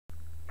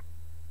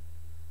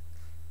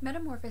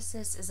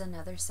Metamorphosis is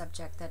another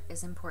subject that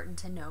is important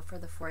to know for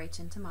the 4-H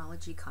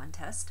Entomology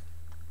Contest.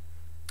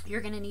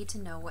 You're going to need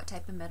to know what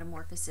type of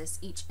metamorphosis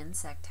each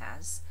insect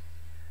has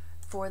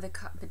for the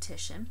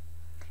competition.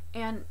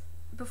 And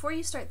before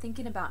you start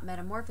thinking about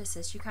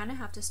metamorphosis, you kind of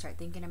have to start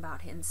thinking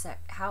about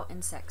how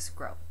insects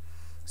grow.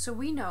 So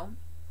we know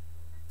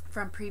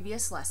from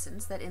previous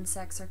lessons that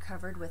insects are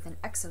covered with an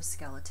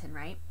exoskeleton,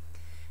 right?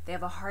 They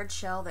have a hard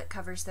shell that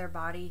covers their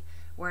body,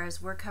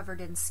 whereas we're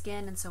covered in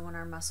skin, and so when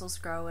our muscles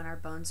grow and our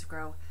bones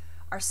grow,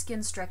 our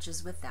skin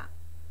stretches with that.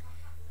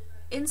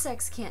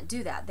 Insects can't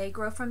do that. They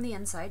grow from the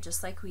inside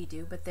just like we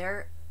do, but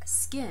their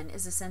skin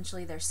is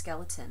essentially their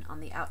skeleton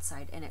on the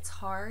outside, and it's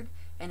hard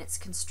and it's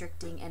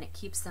constricting and it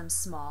keeps them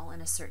small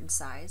in a certain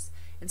size.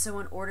 And so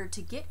in order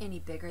to get any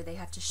bigger, they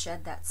have to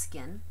shed that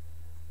skin,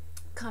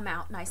 come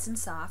out nice and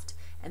soft,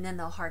 and then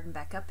they'll harden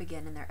back up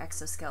again and their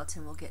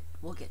exoskeleton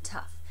will get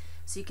tough.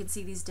 So you can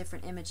see these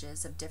different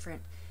images of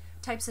different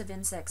types of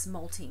insects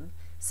molting.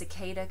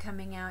 Cicada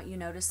coming out, you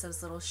notice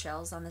those little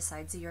shells on the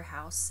sides of your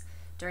house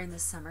during the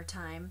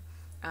summertime.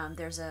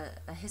 There's a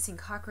hissing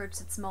cockroach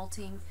that's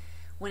molting.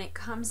 When it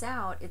comes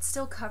out, it's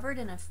still covered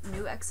in a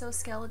new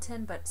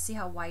exoskeleton, but see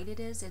how white it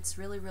is? It's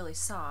really, really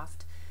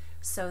soft,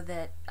 so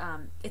that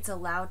it's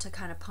allowed to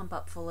kind of pump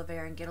up full of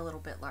air and get a little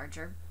bit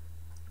larger.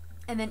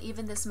 And then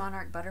even this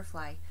monarch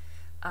butterfly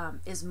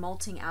is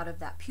molting out of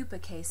that pupa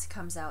case,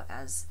 comes out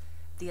as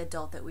the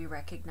adult that we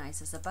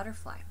recognize as a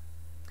butterfly.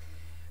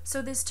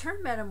 So this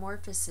term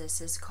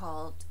metamorphosis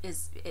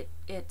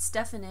its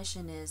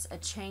definition is a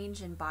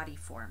change in body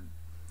form.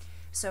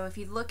 So if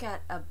you look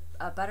at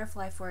a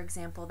butterfly, for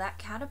example, that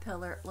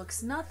caterpillar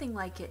looks nothing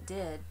like it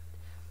did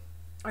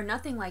or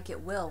nothing like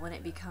it will when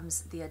it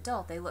becomes the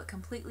adult. They look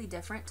completely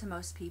different to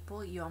most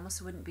people. You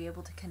almost wouldn't be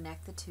able to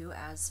connect the two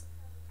as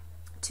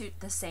to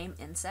the same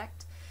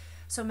insect.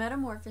 So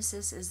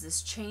metamorphosis is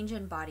this change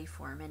in body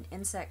form, and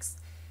insects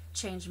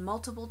change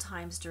multiple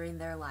times during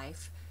their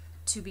life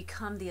to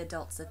become the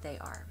adults that they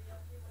are.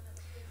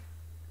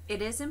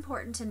 It is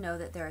important to know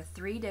that there are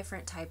 3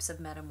 different types of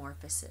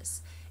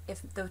metamorphosis.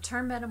 If the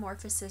term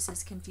metamorphosis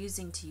is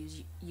confusing to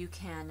you, you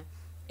can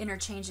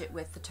interchange it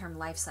with the term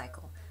life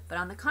cycle. But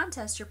on the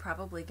contest, you're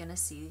probably going to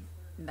see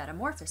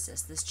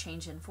metamorphosis, this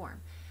change in form.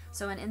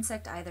 So an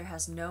insect either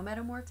has no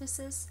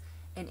metamorphosis,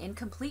 an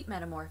incomplete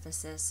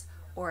metamorphosis,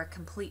 or a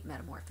complete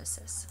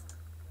metamorphosis.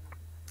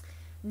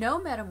 No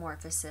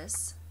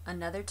metamorphosis,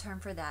 another term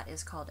for that,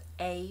 is called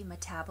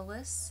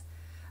ametabolous.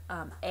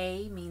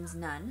 A means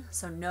none,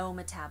 so no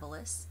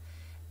metabolous.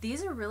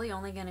 These are really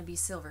only going to be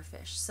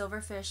silverfish.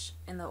 Silverfish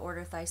in the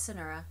order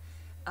Thysanura.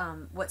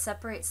 What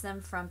separates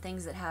them from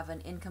things that have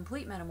an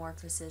incomplete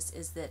metamorphosis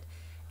is that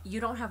you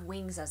don't have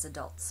wings as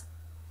adults.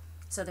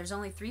 So there's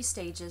only 3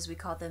 stages. We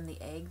call them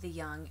the egg, the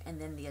young,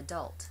 and then the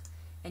adult.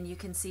 And you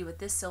can see with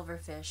this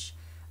silverfish,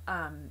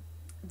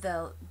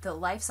 the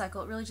life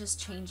cycle, it really just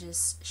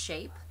changes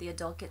shape. The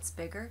adult gets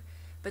bigger,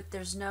 but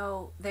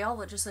they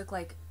all just look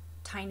like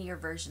tinier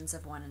versions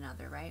of one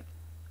another, right?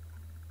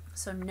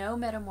 So no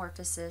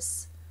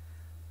metamorphosis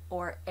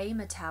or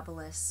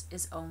ametabolous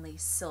is only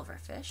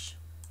silverfish.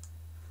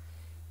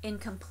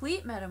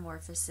 Incomplete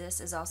metamorphosis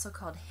is also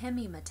called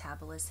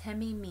hemimetabolous.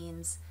 Hemi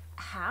means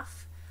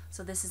half,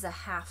 so this is a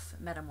half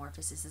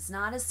metamorphosis. It's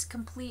not as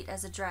complete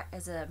as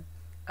a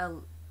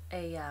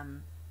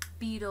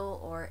beetle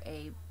or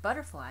a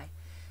butterfly,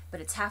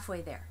 but it's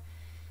halfway there.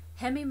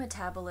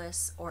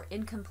 Hemimetabolous or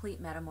incomplete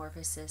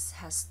metamorphosis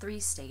has 3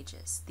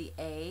 stages: the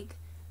egg,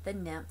 the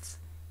nymph,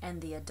 and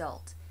the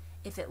adult.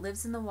 If it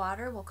lives in the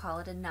water, we'll call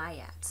it a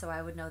naiad, so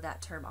I would know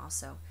that term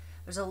also.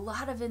 There's a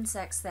lot of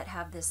insects that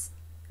have this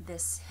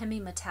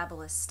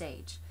hemimetabolous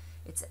stage.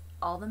 It's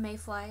all the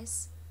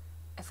mayflies,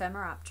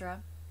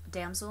 Ephemeroptera,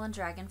 damsel and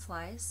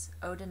dragonflies,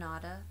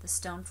 Odonata, the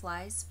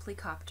stoneflies,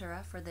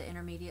 Plecoptera for the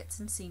intermediates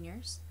and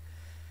seniors,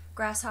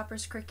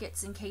 grasshoppers,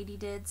 crickets, and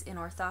katydids in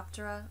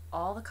Orthoptera,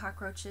 all the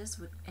cockroaches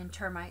and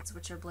termites,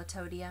 which are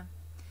Blatodia,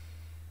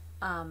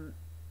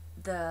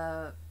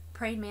 the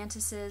praying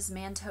mantises,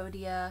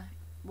 Mantodia,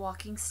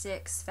 walking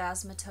sticks,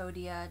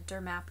 Phasmatodia,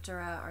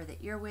 Dermaptera are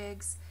the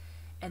earwigs,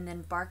 and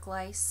then bark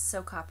lice,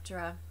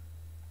 Sochoptera,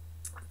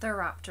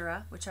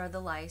 Theraptera, which are the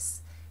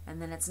lice, and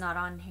then it's not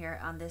on here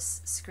on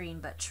this screen,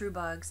 but true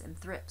bugs and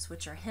thrips,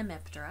 which are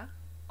Hemiptera.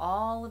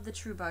 All of the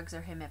true bugs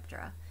are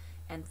Hemiptera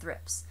and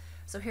thrips.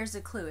 So here's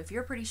a clue. If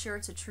you're pretty sure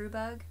it's a true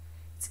bug,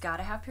 it's got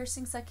to have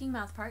piercing sucking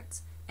mouth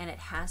parts, and it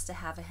has to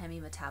have a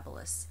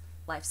hemimetabolous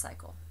life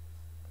cycle.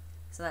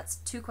 So that's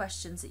 2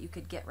 questions that you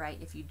could get right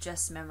if you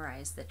just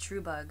memorize that true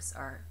bugs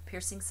are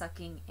piercing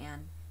sucking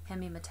and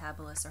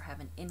hemimetabolous or have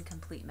an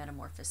incomplete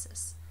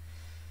metamorphosis.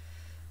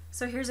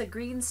 So here's a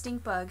green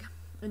stink bug,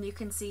 and you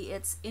can see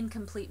its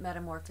incomplete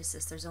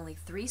metamorphosis. There's only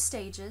 3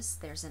 stages.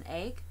 There's an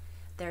egg,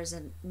 there's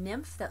a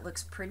nymph that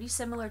looks pretty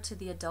similar to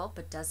the adult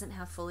but doesn't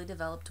have fully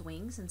developed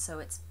wings, and so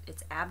its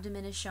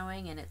abdomen is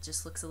showing and it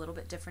just looks a little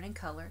bit different in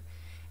color.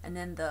 And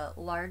then the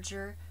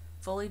larger,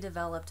 fully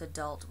developed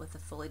adult with the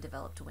fully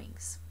developed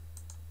wings.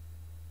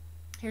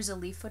 Here's a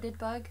leaf-footed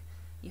bug.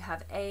 You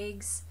have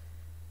eggs.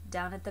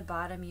 Down at the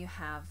bottom you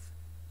have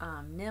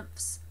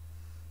nymphs.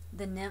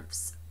 The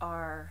nymphs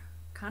are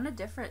kind of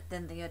different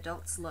than the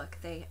adults look.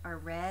 They are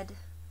red,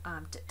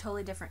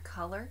 totally different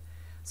color.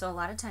 So a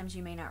lot of times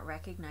you may not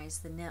recognize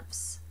the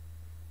nymphs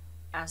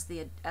as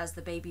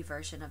the baby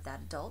version of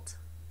that adult.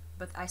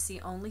 But I see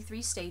only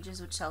 3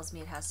 stages, which tells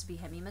me it has to be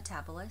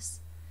hemimetabolous.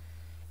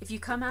 If you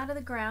come out of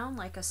the ground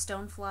like a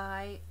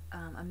stonefly,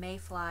 a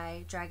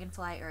mayfly,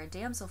 dragonfly, or a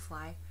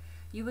damselfly,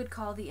 you would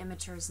call the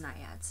immatures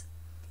naiads.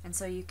 And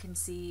so you can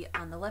see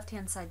on the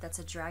left-hand side that's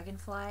a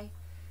dragonfly.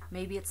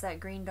 Maybe it's that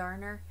green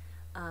darner.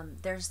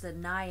 There's the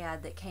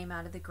naiad that came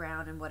out of the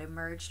ground, and what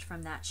emerged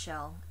from that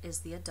shell is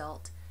the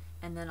adult.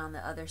 And then on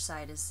the other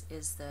side is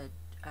the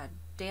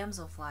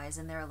damselflies,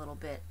 and they're a little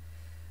bit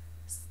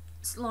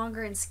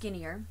longer and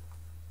skinnier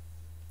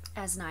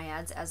as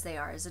naiads as they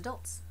are as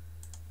adults.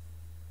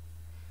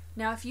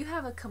 Now, if you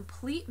have a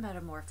complete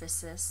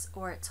metamorphosis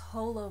or it's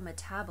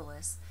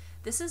holometabolous,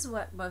 this is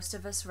what most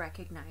of us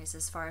recognize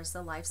as far as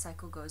the life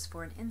cycle goes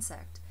for an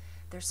insect.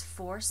 There's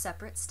 4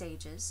 separate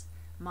stages.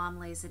 Mom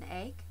lays an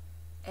egg.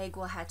 Egg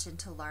will hatch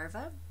into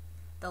larva.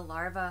 The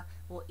larva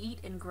will eat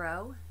and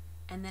grow,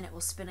 and then it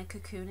will spin a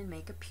cocoon and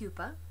make a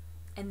pupa,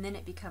 and then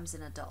it becomes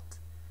an adult.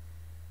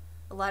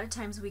 A lot of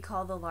times we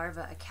call the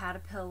larva a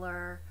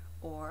caterpillar,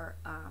 or,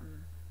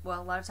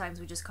 well, a lot of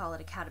times we just call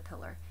it a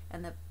caterpillar,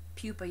 and the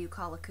pupa you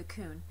call a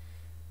cocoon.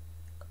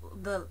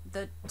 The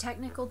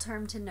technical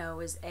term to know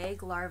is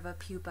egg, larva,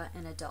 pupa,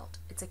 and adult.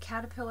 It's a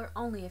caterpillar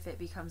only if it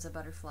becomes a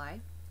butterfly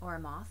or a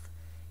moth.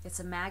 It's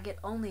a maggot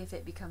only if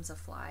it becomes a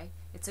fly.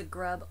 It's a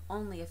grub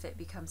only if it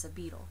becomes a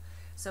beetle.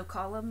 So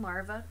call them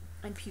larva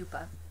and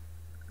pupa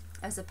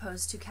as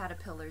opposed to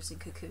caterpillars and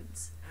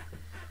cocoons.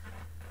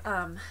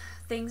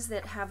 Things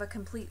that have a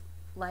complete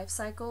life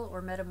cycle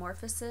or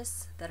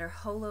metamorphosis that are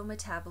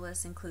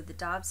holometabolous include the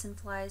Dobson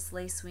flies,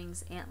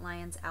 lacewings,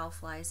 antlions, owl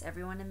flies,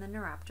 everyone in the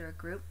Neuroptera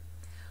group,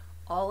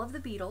 all of the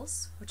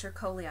beetles, which are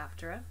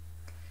Coleoptera,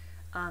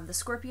 the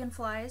scorpion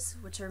flies,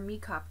 which are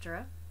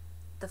Mecoptera,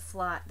 the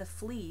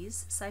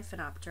fleas,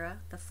 Siphonoptera,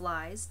 the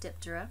flies,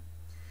 Diptera,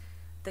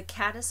 the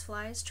caddis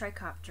flies,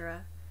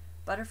 Trichoptera,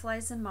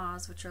 butterflies and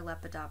moths, which are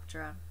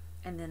Lepidoptera,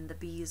 and then the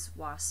bees,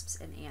 wasps,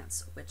 and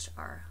ants, which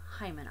are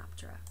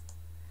Hymenoptera.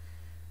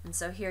 And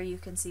so here you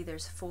can see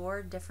there's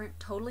 4 different,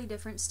 totally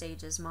different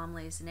stages. Mom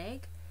lays an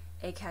egg.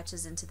 Egg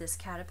hatches into this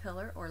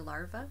caterpillar or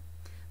larva.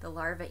 The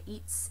larva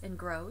eats and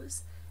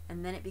grows,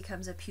 and then it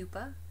becomes a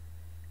pupa.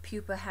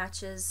 Pupa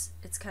hatches.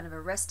 It's kind of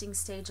a resting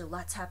stage. A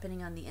lot's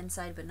happening on the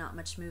inside, but not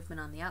much movement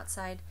on the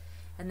outside.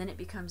 And then it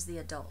becomes the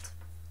adult.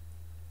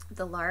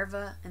 The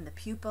larva and the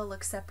pupa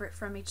look separate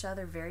from each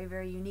other, very,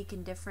 very unique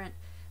and different.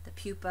 The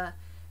pupa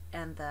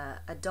and the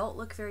adult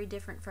look very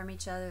different from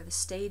each other. The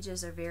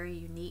stages are very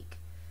unique.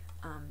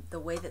 The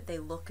way that they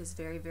look is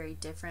very, very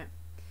different.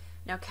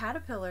 Now,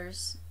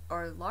 caterpillars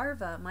or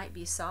larvae might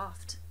be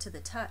soft to the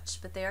touch,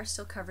 but they are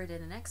still covered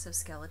in an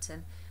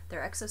exoskeleton.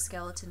 Their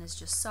exoskeleton is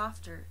just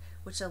softer,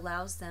 which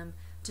allows them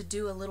to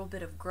do a little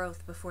bit of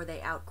growth before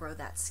they outgrow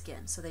that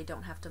skin, so they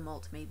don't have to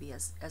molt maybe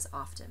as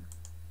often.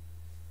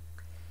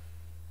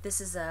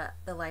 This is the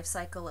life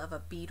cycle of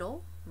a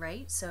beetle,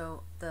 right?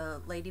 So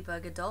the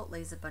ladybug adult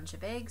lays a bunch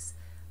of eggs.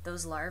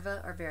 Those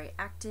larvae are very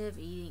active,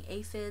 eating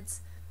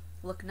aphids,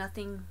 look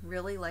nothing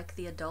really like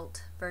the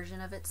adult version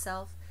of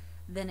itself.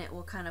 Then it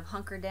will kind of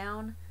hunker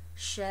down,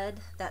 shed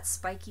that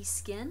spiky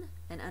skin,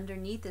 and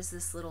underneath is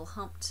this little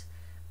humped,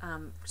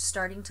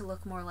 starting to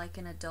look more like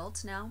an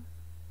adult now.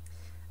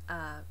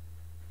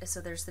 So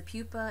there's the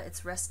pupa,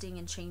 it's resting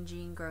and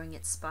changing, growing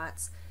its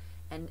spots,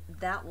 and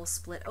that will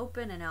split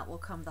open and out will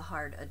come the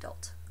hard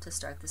adult to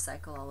start the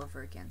cycle all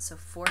over again. So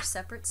 4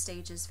 separate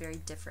stages, very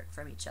different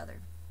from each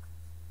other.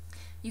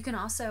 You can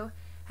also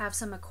have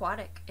some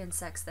aquatic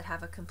insects that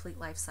have a complete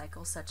life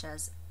cycle, such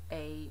as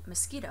a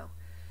mosquito.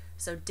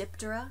 So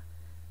Diptera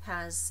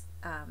has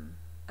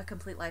a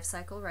complete life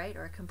cycle, right,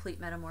 or a complete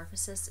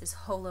metamorphosis, is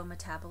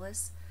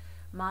holometabolous.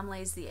 Mom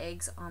lays the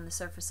eggs on the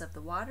surface of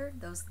the water.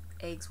 Those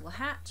eggs will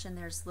hatch, and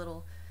there's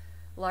little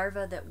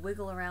larvae that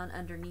wiggle around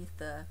underneath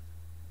the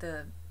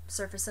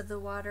surface of the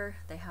water.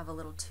 They have a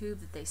little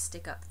tube that they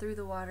stick up through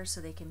the water so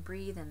they can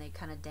breathe, and they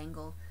kind of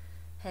dangle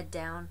head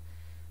down.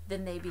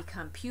 Then they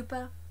become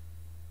pupa.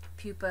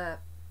 Pupa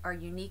are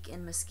unique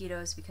in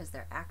mosquitoes because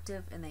they're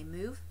active and they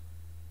move.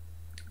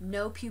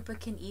 No pupa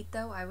can eat,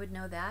 though. I would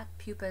know that.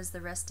 Pupa is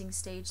the resting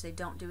stage. They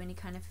don't do any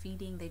kind of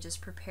feeding. They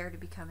just prepare to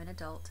become an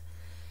adult.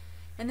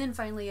 And then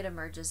finally it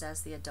emerges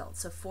as the adult.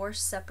 So 4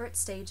 separate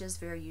stages,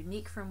 very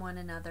unique from one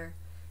another.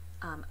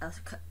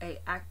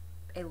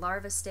 A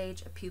larva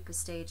stage, a pupa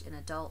stage, an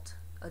adult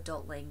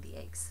laying the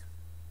eggs.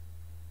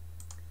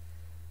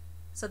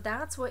 So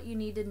that's what you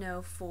need to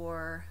know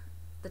for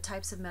the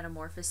types of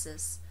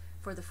metamorphosis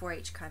for the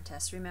 4-H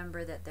contest.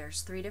 Remember that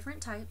there's 3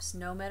 different types: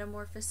 no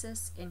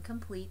metamorphosis,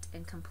 incomplete,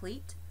 and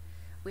complete.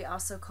 We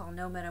also call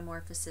no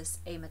metamorphosis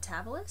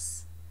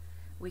ametabolous.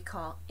 We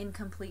call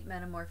incomplete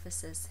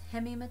metamorphosis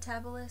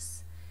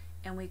hemimetabolous,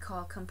 and we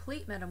call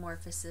complete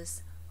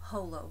metamorphosis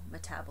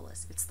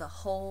holometabolous. It's the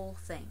whole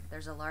thing.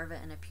 There's a larva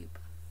and a pupa.